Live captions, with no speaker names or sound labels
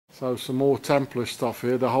So some more Templar stuff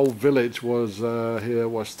here. The whole village was here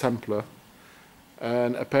was Templar,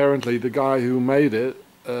 and apparently the guy who made it,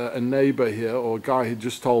 a neighbor here, or a guy he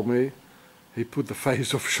just told me, he put the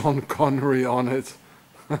face of Sean Connery on it.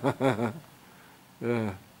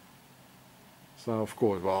 Yeah. So of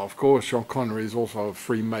course, Sean Connery is also a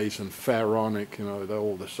Freemason, Pharaonic. You know, they're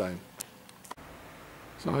all the same.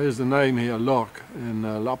 So here's the name here, Lorgues in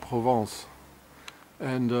La Provence.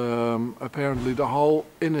 And apparently the whole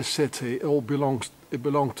inner city belonged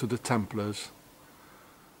to the Templars.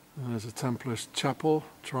 There's a Templars chapel,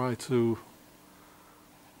 Chapelle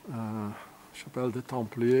des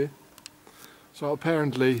Templiers. So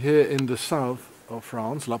apparently here in the south of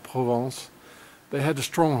France, La Provence, they had a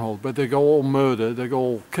stronghold, but they got all murdered, they got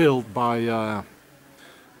all killed by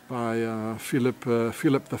Philip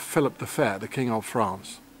the Fair, the king of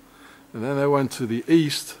France. And then they went to the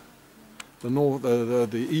east,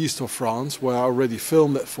 the east of France, where I already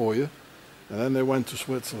filmed it for you, and then they went to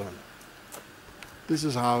Switzerland. This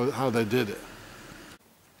is how they did it.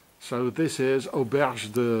 So this is Auberge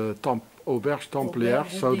Templière,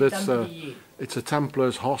 so that's it's a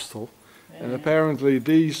Templars hostel. And apparently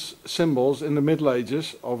these symbols in the Middle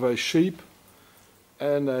Ages of a sheep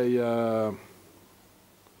and a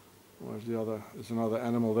where's the other? There's another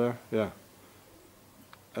animal there. Yeah.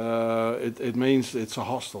 It means it's a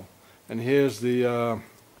hostel. And here's the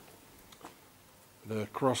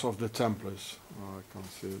cross of the Templars. Oh, I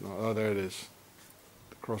can't see it. Oh, there it is.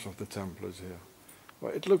 The cross of the Templars here.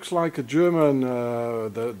 Well, it looks like a German,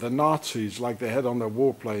 the Nazis, like they had on their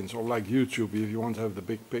warplanes, or like YouTube if you want to have the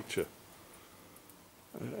big picture.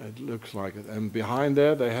 It looks like it. And behind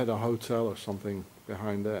there, they had a hotel or something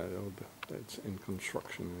behind there. It's in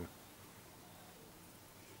construction here.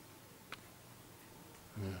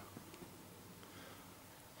 Yeah.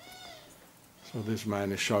 So this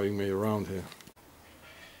man is showing me around here.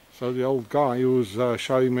 So the old guy who was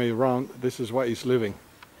showing me around, this is where he's living.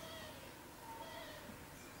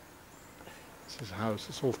 This is his house.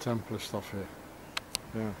 It's all Templar stuff here.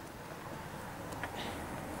 Yeah.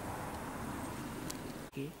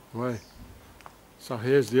 Right. So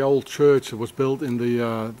here's the old church that was built in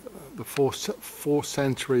the 4th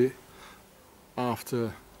century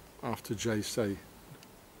after G.I.U.R.E.H.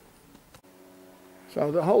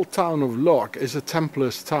 So the whole town of Lorgues is a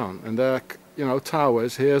Templars town, and there are, you know,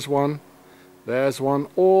 towers. Here's one, there's one,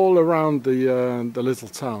 all around the little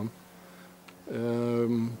town,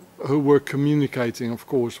 who were communicating, of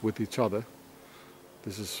course, with each other.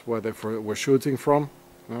 This is where they were shooting from,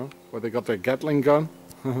 you know, where they got their Gatling gun.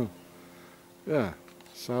 Yeah,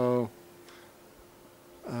 so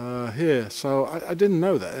here, so I didn't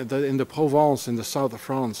know that in the Provence, in the south of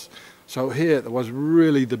France. So here there was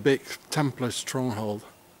really the big Templar stronghold,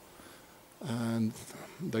 and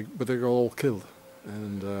but they got all killed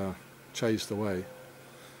and chased away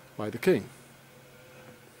by the king.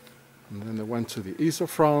 And then they went to the east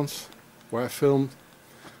of France, where I filmed,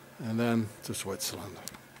 and then to Switzerland.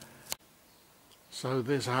 So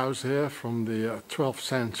this house here from the 12th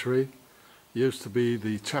century used to be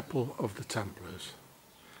the chapel of the Templars.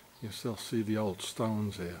 You still see the old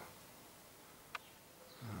stones here.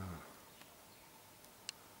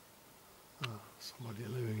 Somebody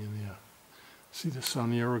living in here. See the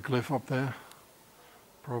sun hieroglyph up there?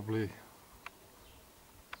 Probably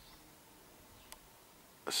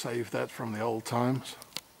saved that from the old times.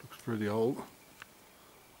 Looks pretty old.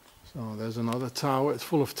 So there's another tower. It's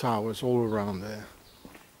full of towers all around there.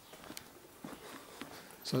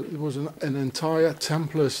 So it was an entire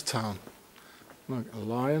Templars town. Like a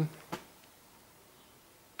lion.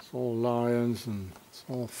 It's all lions and it's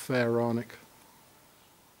all pharaonic.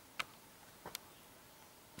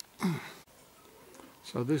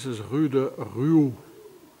 So this is Rue de Rouault,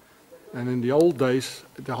 and in the old days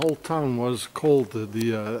the whole town was called the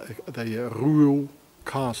Rouault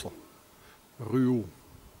Castle. Rouault,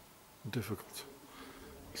 difficult.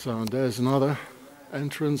 So there's another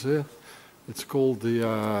entrance here. It's called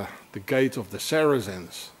the Gate of the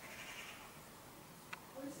Saracens.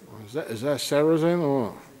 Is that Saracen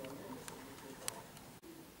or?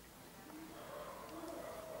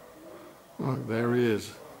 Oh, there he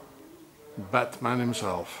is. Batman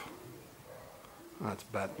himself. That's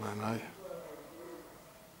Batman, eh?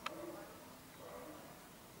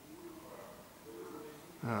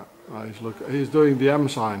 Yeah, he's doing the M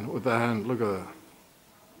sign with the hand. Look at that.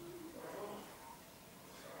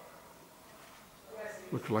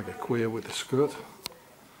 Looks like a queer with a skirt.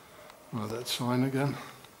 Oh, that sign again.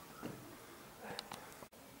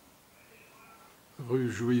 Rue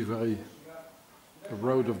G.I.U.R.E.H, the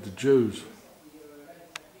road of the Jews.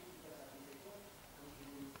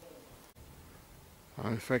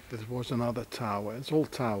 In fact, there was another tower. It's all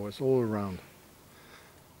towers all around.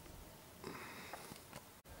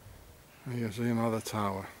 And you see another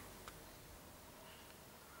tower.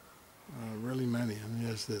 Really many, and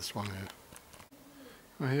here's this one here.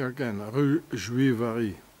 And here again, Rue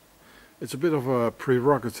G.I.U.R.E.H. It's a bit of a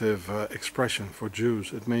prerogative expression for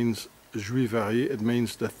Jews. It means G.I.U.R.E.H. It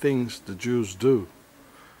means the things the Jews do.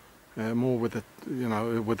 More with a, you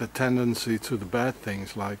know, with a tendency to the bad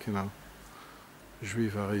things, like, you know,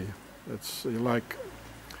 G.I.U.R.E.H. It's like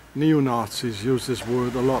neo-Nazis use this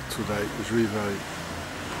word a lot today, G.I.U.R.E.H.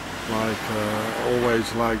 Like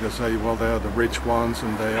always, like they say, well, they're the rich ones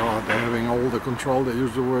and they're having all the control. They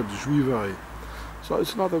use the word G.I.U.R.E.H. So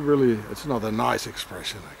it's not a really, it's not a nice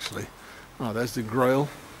expression actually. Oh, there's the Grail.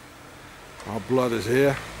 Our blood is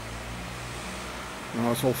here.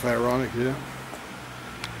 Oh, it's all pharaonic here.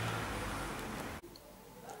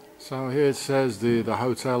 So here it says the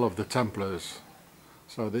Hotel of the Templars.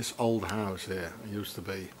 So this old house here used to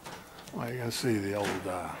be. Well, you can see the old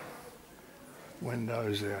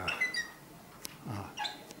windows here.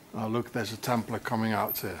 Oh look, there's a Templar coming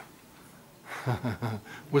out here.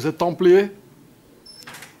 Vous êtes Templier?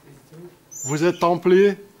 Vous êtes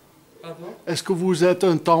Templier? Est-ce que vous êtes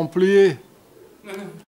un Templier?